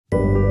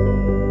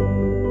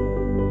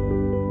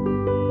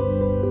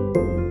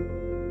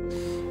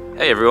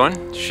Hey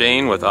everyone,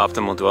 Shane with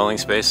Optimal Dwelling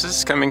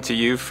Spaces coming to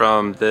you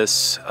from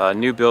this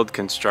new build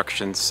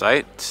construction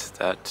site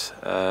that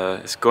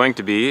is going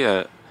to be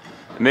an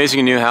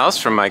amazing new house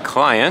from my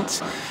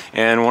client,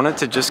 and wanted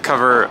to just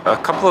cover a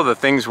couple of the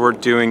things we're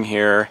doing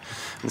here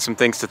and some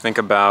things to think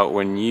about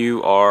when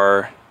you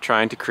are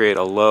trying to create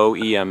a low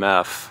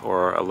EMF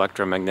or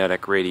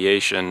electromagnetic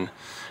radiation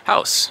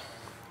house.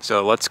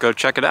 So let's go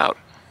check it out.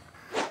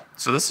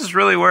 So this is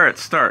really where it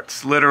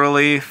starts,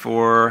 literally,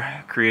 for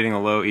creating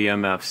a low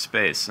EMF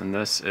space. And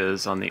this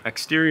is on the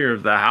exterior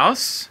of the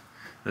house.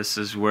 This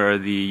is where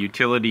the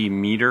utility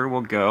meter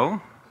will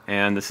go.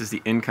 And this is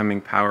the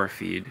incoming power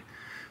feed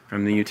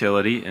from the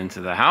utility into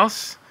the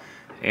house.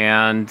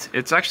 And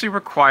it's actually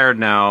required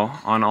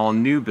now on all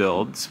new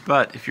builds,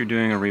 but if you're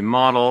doing a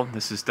remodel,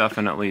 this is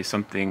definitely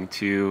something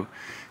to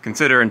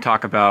consider and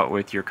talk about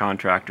with your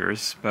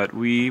contractors. But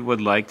we would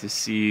like to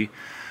see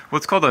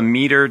what's called a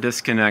meter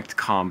disconnect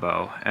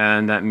combo,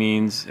 and that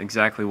means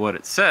exactly what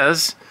it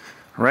says.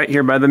 Right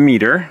here by the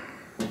meter,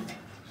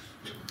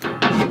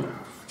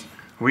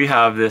 we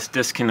have this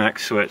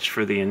disconnect switch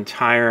for the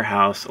entire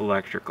house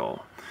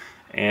electrical.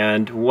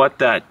 And what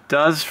that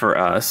does for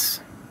us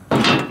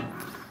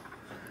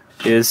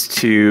is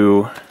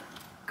to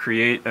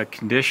create a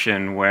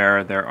condition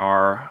where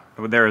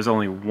there is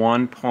only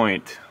one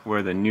point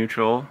where the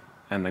neutral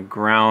and the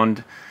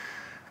ground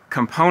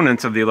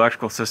components of the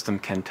electrical system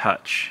can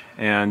touch,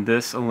 and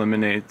this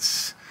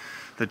eliminates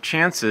the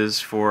chances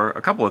for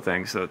a couple of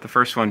things. So the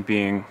first one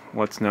being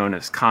what's known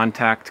as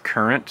contact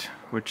current,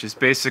 which is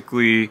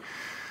basically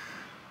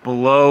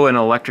below an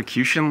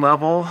electrocution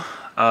level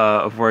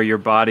of where your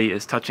body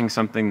is touching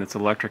something that's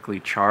electrically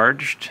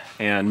charged,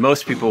 and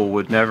most people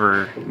would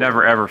never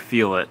ever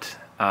feel it.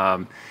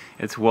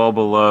 It's well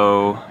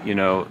below,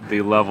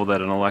 the level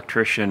that an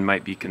electrician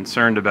might be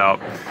concerned about.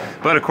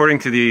 But according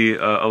to the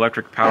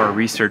Electric Power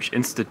Research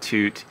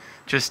Institute,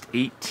 just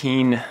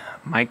 18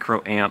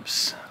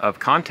 microamps of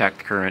contact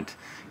current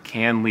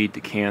can lead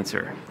to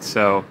cancer.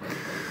 So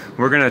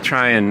we're going to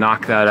try and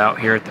knock that out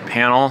here at the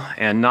panel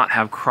and not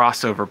have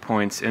crossover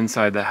points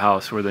inside the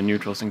house where the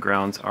neutrals and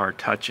grounds are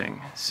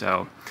touching.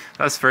 So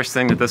that's the first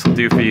thing that this will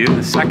do for you.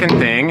 The second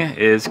thing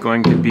is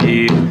going to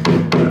be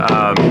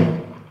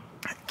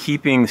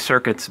keeping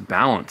circuits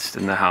balanced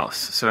in the house.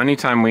 So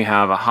anytime we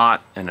have a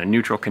hot and a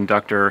neutral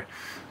conductor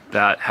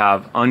that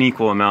have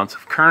unequal amounts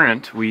of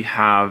current, we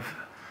have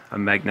a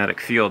magnetic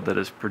field that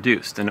is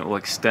produced, and it will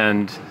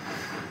extend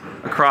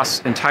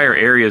across entire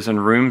areas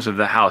and rooms of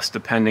the house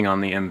depending on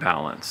the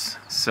imbalance.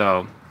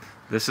 So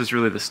this is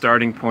really the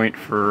starting point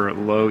for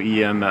low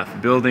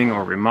EMF building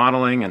or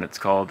remodeling, and it's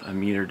called a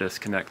meter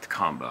disconnect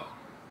combo.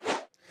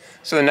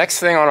 So the next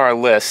thing on our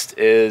list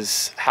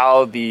is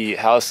how the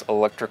house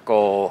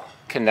electrical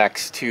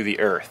connects to the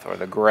earth or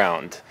the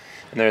ground.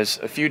 And there's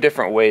a few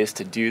different ways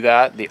to do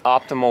that. The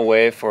optimal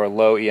way for a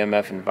low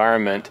EMF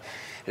environment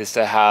is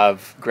to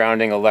have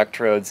grounding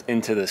electrodes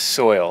into the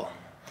soil.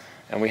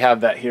 And we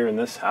have that here in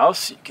this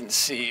house. You can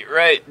see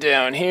right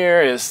down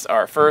here is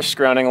our first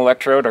grounding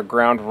electrode or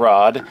ground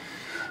rod.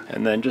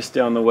 And then just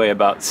down the way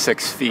about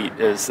 6 feet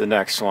is the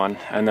next one.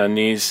 And then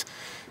these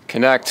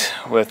connect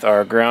with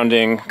our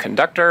grounding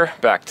conductor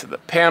back to the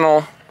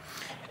panel.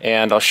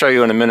 And I'll show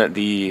you in a minute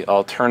the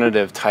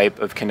alternative type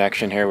of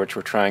connection here, which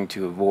we're trying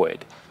to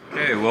avoid.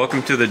 Okay,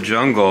 welcome to the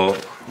jungle,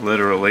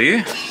 literally.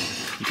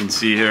 You can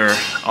see here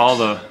all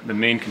the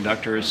main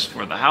conductors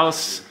for the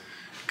house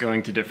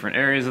going to different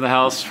areas of the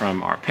house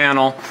from our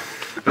panel.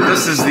 But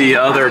this is the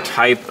other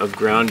type of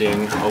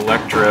grounding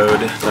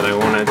electrode that I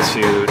wanted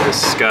to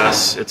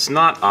discuss. It's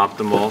not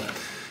optimal.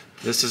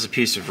 This is a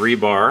piece of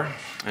rebar,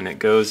 and it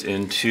goes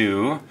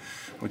into,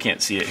 we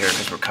can't see it here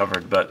because we're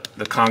covered, but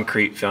the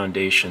concrete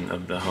foundation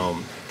of the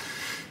home.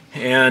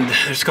 And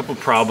there's a couple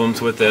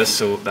problems with this,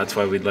 so that's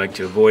why we'd like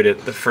to avoid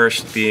it. The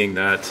first being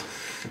that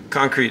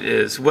concrete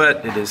is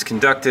wet, it is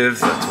conductive,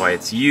 that's why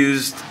it's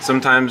used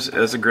sometimes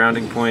as a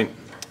grounding point,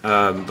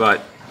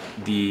 but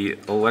the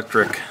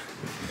electricity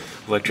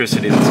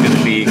that's going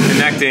to be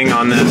connecting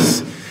on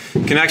this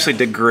can actually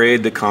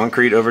degrade the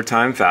concrete over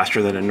time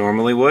faster than it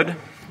normally would.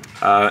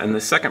 And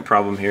the second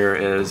problem here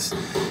is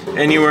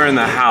anywhere in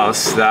the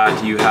house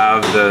that you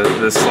have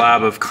the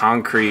slab of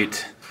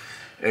concrete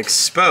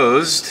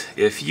exposed,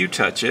 if you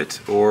touch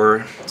it,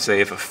 or say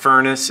if a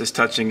furnace is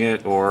touching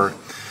it, or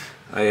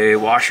a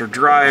washer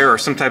dryer or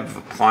some type of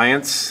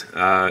appliance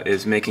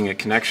is making a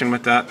connection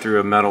with that through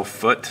a metal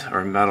foot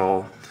or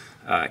metal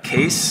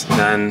case,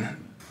 then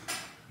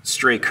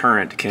stray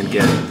current can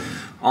get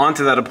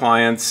onto that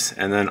appliance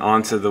and then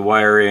onto the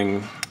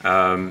wiring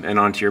and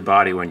onto your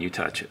body when you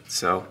touch it.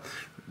 So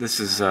this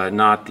is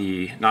not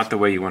the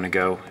way you want to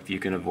go if you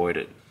can avoid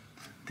it,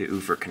 the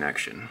OOFER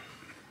connection.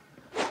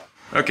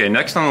 Okay,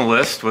 next on the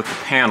list with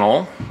the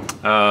panel,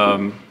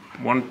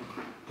 one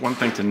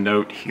thing to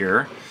note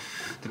here,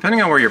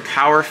 depending on where your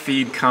power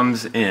feed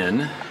comes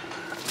in,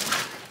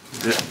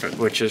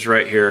 which is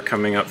right here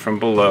coming up from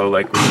below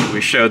like we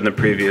showed in the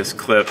previous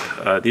clip,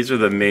 these are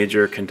the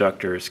major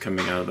conductors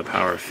coming out of the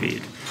power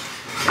feed.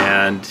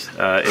 And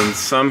in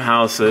some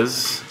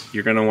houses,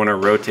 you're going to want to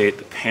rotate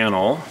the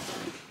panel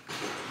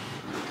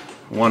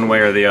one way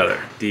or the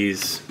other.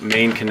 These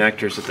main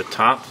connectors at the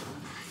top,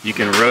 you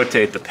can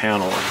rotate the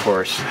panel, of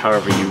course,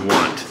 however you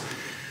want.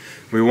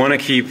 We want to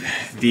keep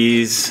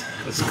these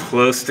as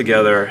close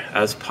together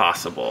as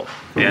possible.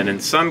 And in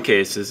some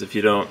cases, if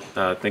you don't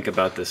think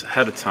about this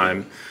ahead of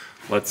time,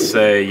 let's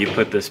say you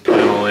put this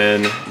panel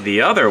in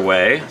the other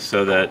way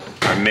so that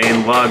our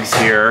main lugs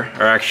here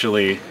are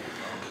actually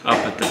up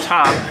at the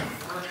top,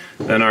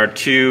 then our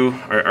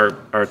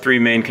three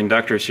main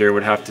conductors here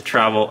would have to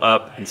travel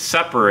up and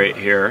separate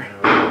here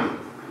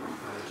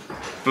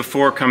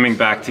before coming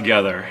back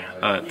together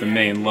at the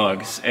main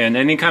lugs. And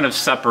any kind of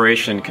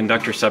separation,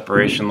 conductor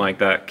separation like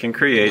that, can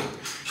create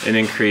an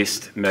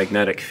increased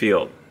magnetic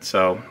field.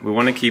 So we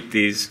want to keep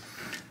these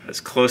as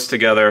close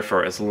together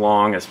for as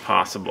long as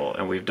possible,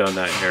 and we've done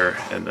that here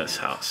in this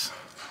house.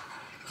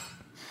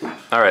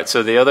 All right,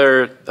 so the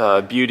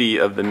other beauty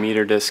of the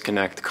meter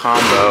disconnect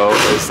combo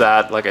is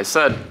that, like I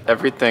said,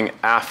 everything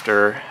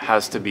after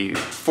has to be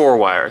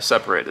 4-wire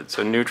separated.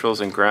 So neutrals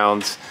and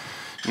grounds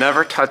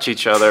never touch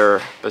each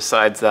other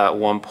besides that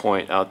one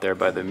point out there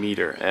by the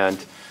meter.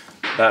 And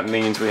that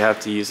means we have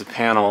to use a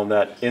panel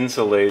that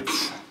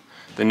insulates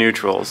the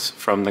neutrals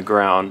from the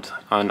ground.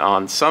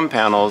 On some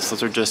panels,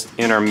 those are just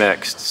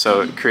intermixed,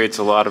 so it creates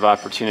a lot of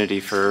opportunity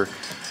for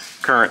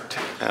current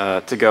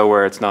to go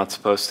where it's not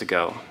supposed to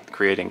go,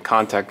 creating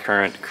contact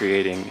current,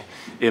 creating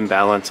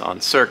imbalance on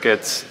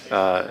circuits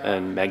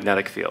and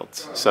magnetic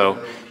fields.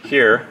 So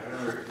here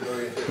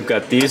we've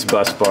got these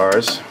bus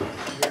bars,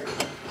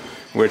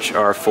 which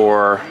are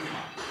for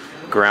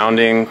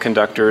grounding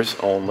conductors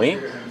only,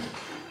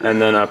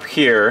 and then up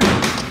here,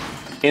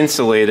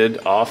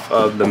 insulated off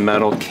of the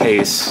metal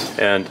case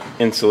and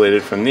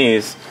insulated from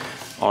these,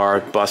 are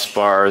bus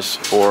bars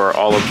for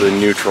all of the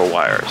neutral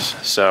wires.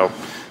 So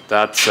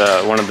that's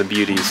one of the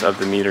beauties of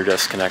the meter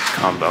disconnect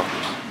combo.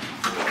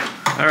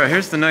 All right,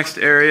 here's the next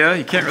area.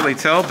 You can't really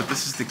tell, but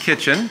this is the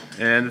kitchen,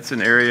 and it's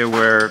an area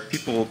where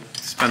people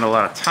spend a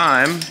lot of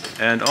time,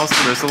 and also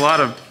there's a lot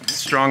of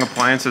strong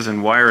appliances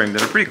and wiring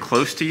that are pretty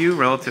close to you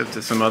relative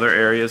to some other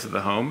areas of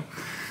the home.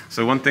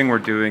 So one thing we're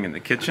doing in the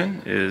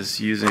kitchen is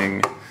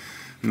using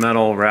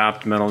metal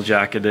wrapped, metal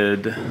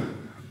jacketed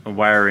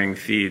wiring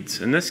feeds,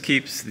 and this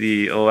keeps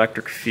the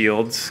electric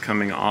fields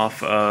coming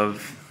off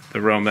of the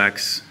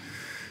Romex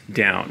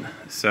down.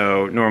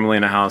 So normally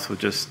in a house with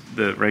just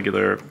the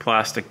regular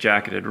plastic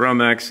jacketed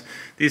Romex,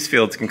 these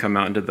fields can come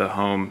out into the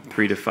home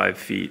 3 to 5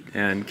 feet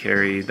and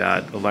carry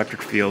that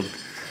electric field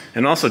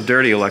and also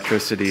dirty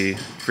electricity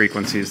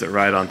frequencies that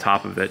ride on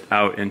top of it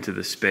out into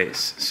the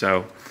space.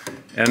 So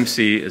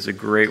MC is a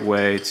great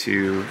way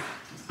to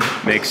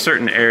make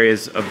certain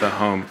areas of the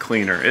home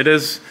cleaner. It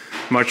is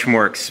much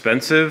more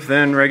expensive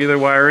than regular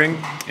wiring,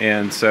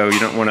 and so you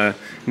don't want to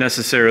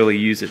necessarily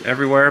use it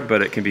everywhere,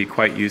 but it can be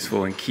quite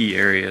useful in key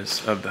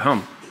areas of the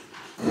home.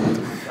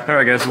 All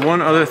right, guys,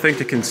 one other thing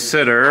to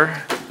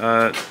consider,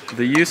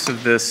 the use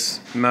of this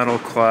metal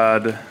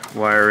clad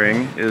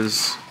wiring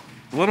is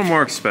a little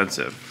more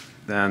expensive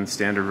than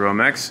standard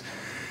Romex.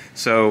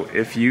 So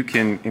if you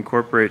can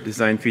incorporate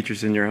design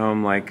features in your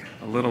home like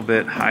a little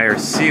bit higher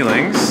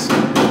ceilings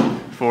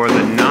for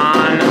the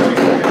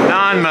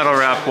non-metal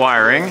wrap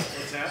wiring,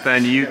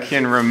 then you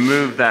can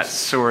remove that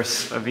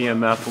source of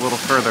EMF a little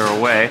further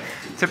away.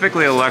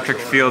 Typically electric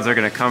fields are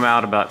going to come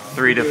out about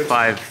 3 to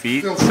 5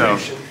 feet. So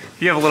if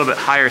you have a little bit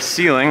higher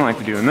ceiling like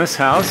we do in this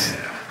house,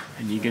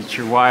 and you get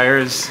your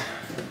wires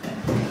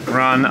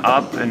run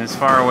up and as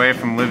far away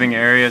from living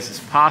areas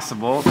as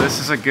possible, this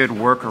is a good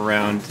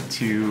workaround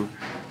to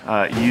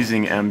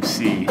using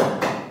MC.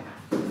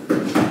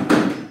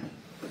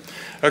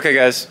 Okay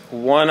guys,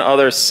 one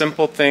other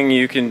simple thing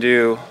you can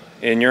do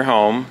in your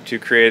home to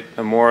create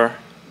a more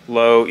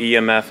low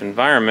EMF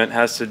environment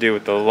has to do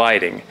with the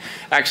lighting.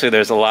 Actually,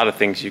 there's a lot of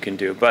things you can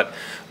do, but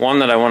one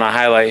that I want to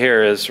highlight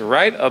here is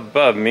right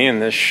above me in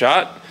this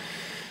shot,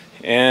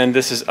 and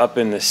this is up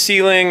in the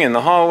ceiling in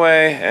the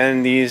hallway,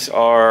 and these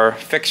are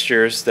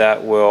fixtures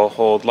that will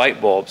hold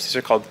light bulbs. These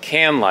are called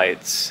can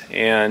lights,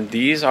 and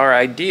these are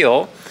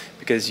ideal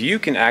because you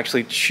can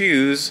actually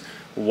choose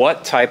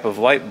what type of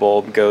light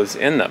bulb goes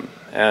in them.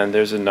 And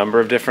there's a number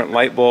of different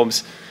light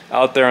bulbs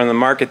out there on the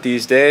market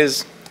these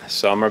days.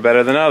 Some are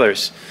better than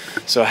others.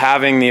 So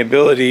having the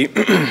ability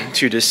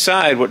to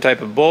decide what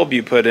type of bulb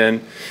you put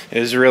in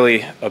is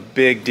really a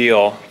big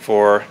deal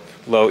for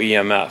low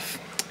EMF.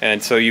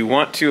 And so you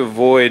want to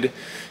avoid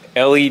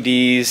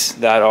LEDs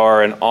that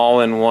are an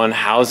all-in-one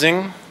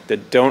housing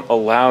that don't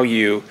allow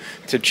you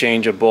to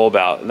change a bulb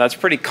out. And that's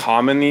pretty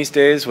common these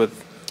days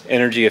with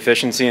energy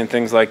efficiency and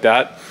things like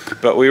that.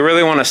 But we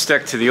really want to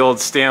stick to the old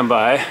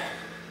standby,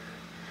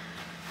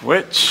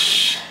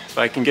 which, if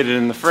I can get it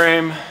in the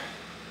frame,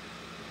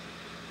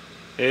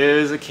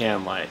 is a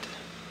can light.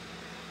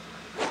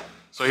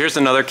 So here's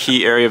another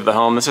key area of the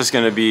home. This is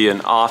going to be an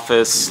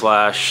office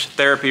 /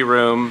 therapy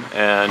room,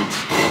 and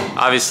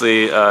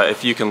obviously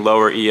if you can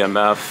lower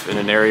EMF in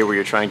an area where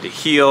you're trying to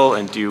heal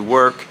and do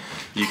work,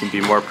 you can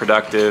be more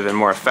productive and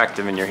more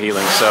effective in your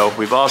healing. So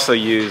we've also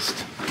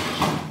used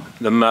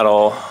the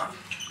metal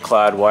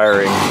clad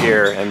wiring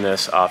here in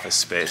this office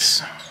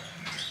space.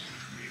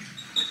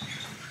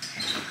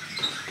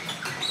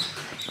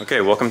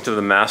 Okay, welcome to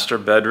the master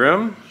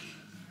bedroom.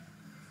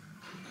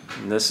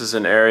 And this is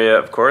an area,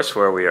 of course,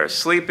 where we are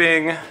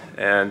sleeping,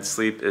 and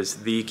sleep is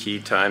the key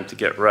time to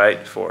get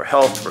right for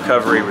health,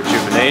 recovery,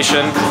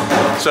 rejuvenation.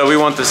 So we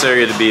want this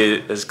area to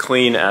be as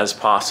clean as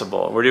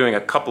possible. We're doing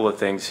a couple of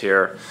things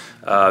here.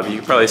 You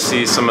can probably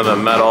see some of the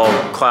metal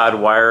clad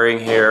wiring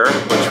here,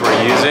 which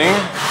we're using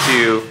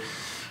to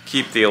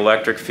keep the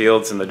electric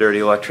fields and the dirty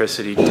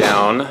electricity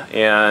down.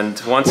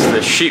 And once the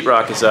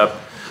sheetrock is up,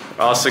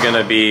 we're also going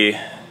to be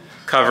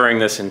covering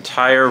this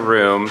entire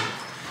room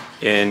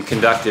in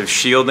conductive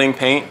shielding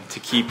paint to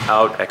keep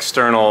out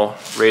external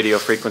radio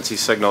frequency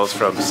signals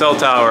from cell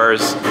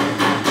towers,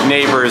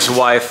 neighbors,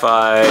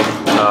 Wi-Fi,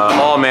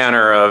 all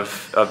manner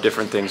of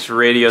different things,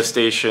 radio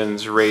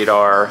stations,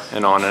 radar,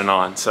 and on and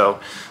on. So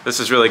this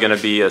is really going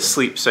to be a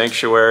sleep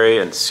sanctuary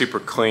and super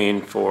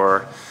clean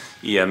for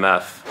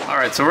EMF. All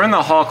right, so we're in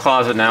the hall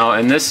closet now,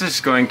 and this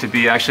is going to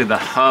be actually the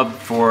hub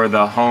for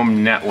the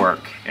home network,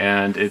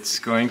 and it's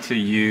going to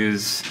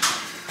use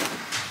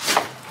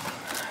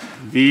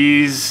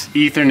these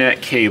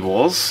Ethernet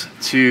cables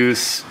to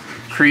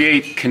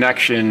create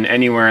connection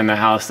anywhere in the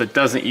house that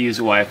doesn't use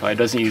Wi-Fi,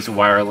 doesn't use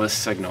wireless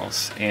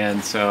signals.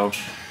 And so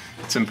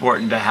it's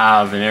important to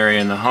have an area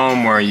in the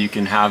home where you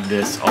can have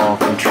this all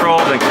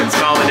controlled and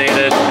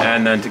consolidated,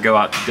 and then to go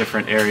out to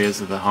different areas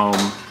of the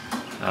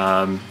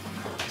home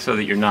so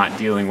that you're not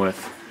dealing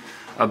with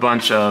a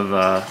bunch of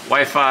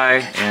Wi-Fi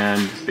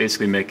and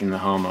basically making the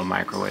home a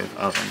microwave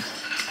oven.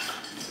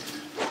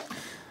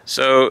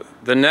 So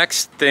the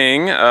next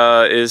thing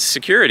is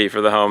security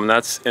for the home.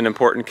 That's an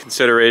important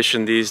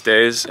consideration these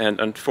days, and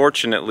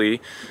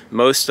unfortunately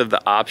most of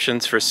the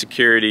options for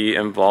security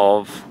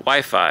involve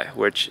Wi-Fi,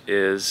 which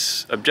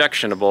is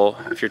objectionable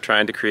if you're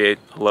trying to create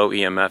a low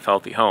EMF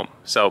healthy home.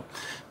 So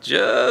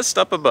just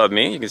up above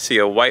me you can see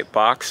a white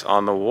box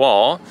on the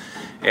wall,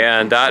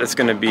 and that is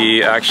going to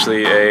be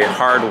actually a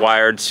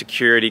hardwired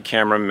security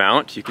camera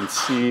mount. You can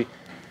see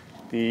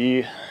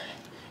the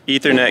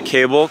Ethernet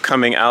cable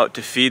coming out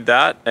to feed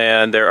that,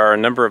 and there are a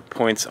number of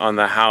points on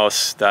the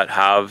house that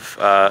have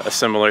a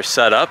similar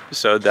setup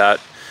so that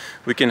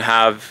we can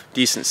have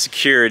decent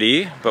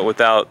security but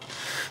without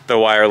the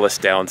wireless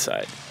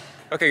downside.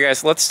 Okay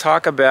guys, let's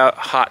talk about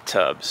hot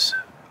tubs.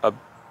 A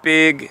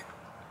big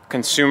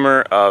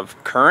consumer of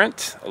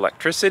current,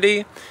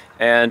 electricity,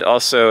 and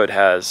also it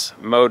has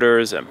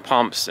motors and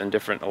pumps and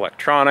different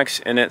electronics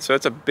in it, so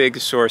it's a big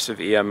source of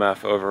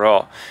EMF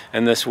overall.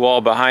 And this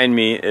wall behind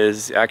me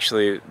is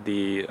actually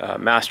the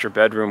master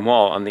bedroom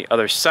wall. On the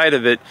other side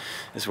of it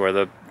is where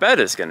the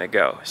bed is going to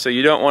go. So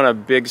you don't want a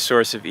big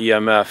source of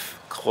EMF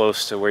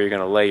close to where you're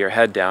going to lay your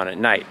head down at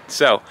night.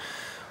 So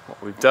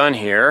what we've done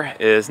here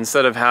is,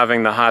 instead of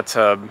having the hot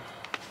tub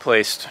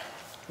placed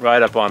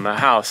right up on the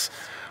house,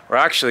 we're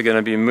actually going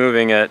to be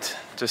moving it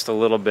just a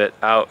little bit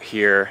out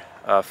here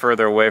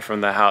further away from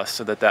the house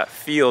so that that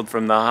field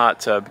from the hot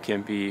tub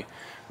can be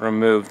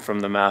removed from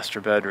the master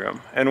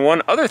bedroom. And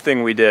one other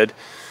thing we did,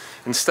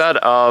 instead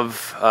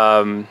of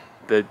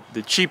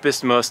the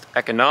cheapest, most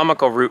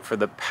economical route for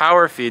the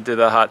power feed to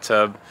the hot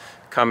tub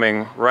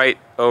coming right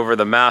over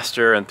the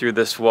master and through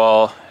this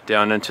wall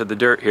down into the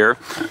dirt here,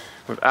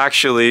 we've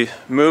actually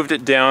moved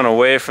it down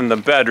away from the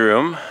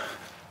bedroom.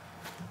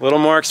 A little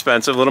more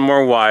expensive, a little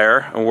more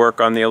wire and work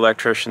on the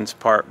electrician's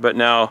part, but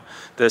now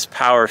this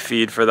power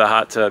feed for the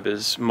hot tub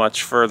is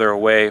much further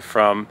away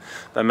from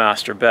the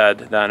master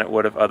bed than it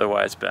would have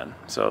otherwise been.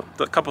 So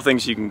a couple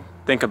things you can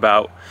think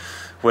about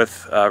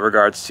with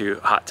regards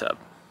to hot tub.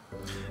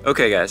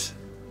 Okay guys,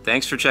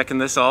 thanks for checking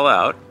this all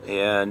out,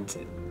 and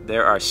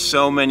there are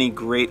so many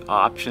great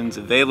options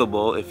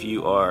available if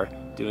you are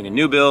doing a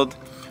new build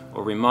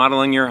or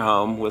remodeling your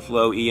home with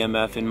low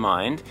EMF in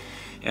mind.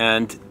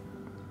 And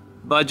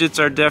budgets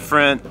are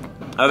different,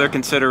 other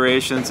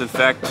considerations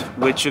affect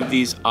which of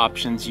these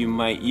options you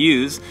might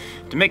use.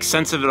 To make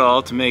sense of it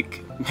all, to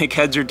make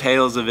heads or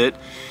tails of it,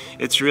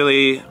 it's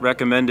really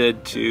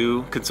recommended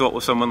to consult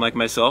with someone like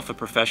myself, a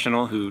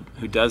professional who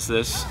does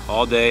this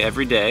all day,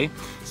 every day,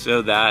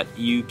 so that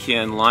you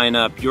can line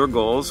up your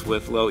goals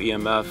with low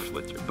EMF,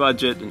 with your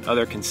budget, and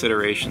other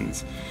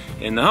considerations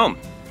in the home.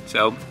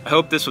 So I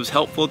hope this was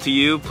helpful to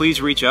you.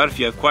 Please reach out if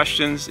you have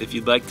questions, if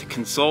you'd like to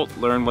consult,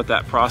 learn what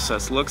that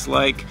process looks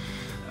like.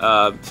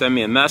 Send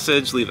me a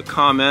message, leave a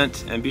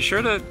comment, and be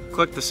sure to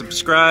click the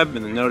subscribe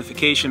and the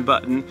notification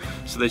button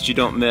so that you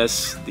don't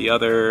miss the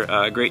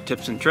other great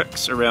tips and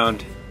tricks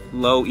around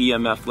low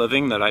EMF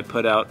living that I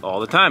put out all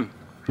the time.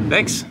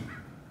 Thanks!